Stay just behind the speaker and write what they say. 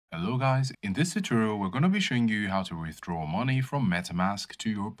Hello guys, in this tutorial we're going to be showing you how to withdraw money from Metamask to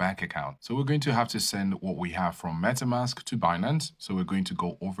your bank account. So we're going to have to send what we have from Metamask to Binance. So we're going to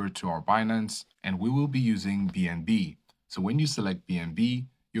go over to our Binance and we will be using BNB. So when you select BNB,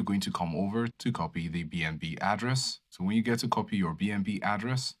 you're going to come over to copy the BNB address. So when you get to copy your BNB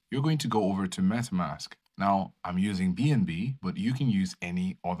address, you're going to go over to Metamask. Now I'm using BNB, but you can use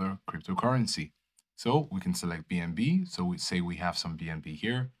any other cryptocurrency. So we can select BNB. So we say we have some BNB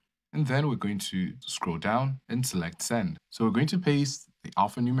here. And then we're going to scroll down and select send. So we're going to paste the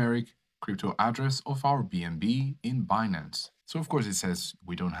alphanumeric crypto address of our BNB in Binance. So of course it says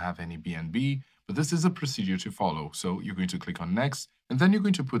we don't have any BNB, but this is a procedure to follow. So you're going to click on next, and then you're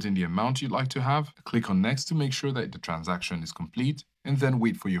going to put in the amount you'd like to have. Click on next to make sure that the transaction is complete, and then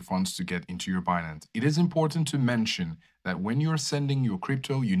wait for your funds to get into your Binance. It is important to mention that when you're sending your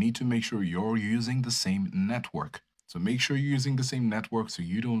crypto, you need to make sure you're using the same network. So make sure you're using the same network so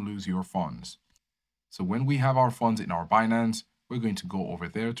you don't lose your funds. So when we have our funds in our Binance, we're going to go over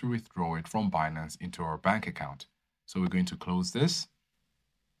there to withdraw it from Binance into our bank account. So we're going to close this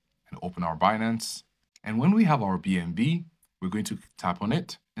and open our Binance. And when we have our BNB, we're going to tap on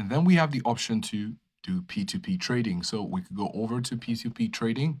it. And then we have the option to do P2P trading. So we could go over to P2P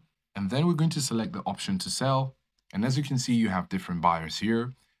trading, and then we're going to select the option to sell. And as you can see, you have different buyers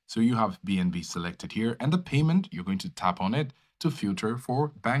here. So you have BNB selected here, and the payment, you're going to tap on it to filter for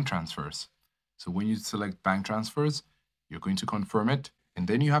bank transfers. So when you select bank transfers, you're going to confirm it, and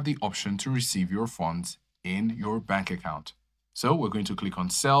then you have the option to receive your funds in your bank account. So we're going to click on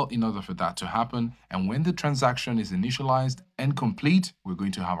sell in order for that to happen. And when the transaction is initialized and complete, we're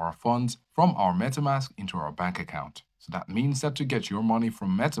going to have our funds from our MetaMask into our bank account. So that means that to get your money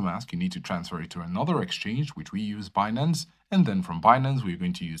from MetaMask, you need to transfer it to another exchange, which we use Binance. And then from Binance, we're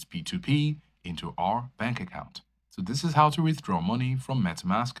going to use P2P into our bank account. So this is how to withdraw money from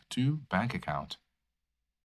MetaMask to bank account.